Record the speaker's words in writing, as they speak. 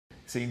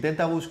se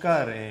intenta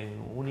buscar en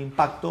un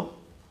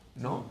impacto,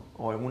 ¿no?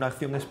 O en una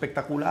acción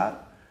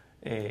espectacular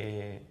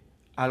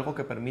algo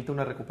que permite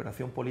una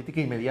recuperación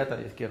política inmediata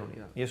de Izquierda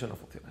Unida. Y eso no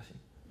funciona así.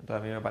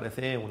 Entonces a mí me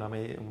parece una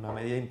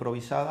medida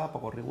improvisada,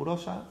 poco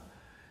rigurosa,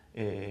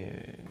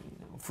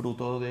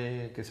 fruto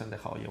de que se han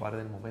dejado llevar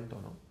del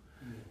momento, ¿no?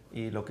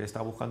 Y lo que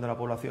está buscando la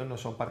población no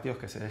son partidos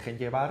que se dejen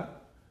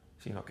llevar,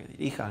 sino que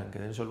dirijan, que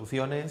den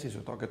soluciones y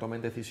sobre todo que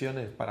tomen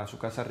decisiones para su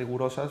casa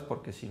rigurosas,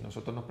 porque si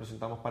nosotros nos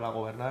presentamos para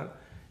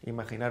gobernar,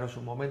 imaginaros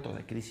un momento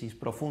de crisis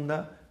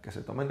profunda, que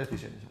se tomen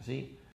decisiones así.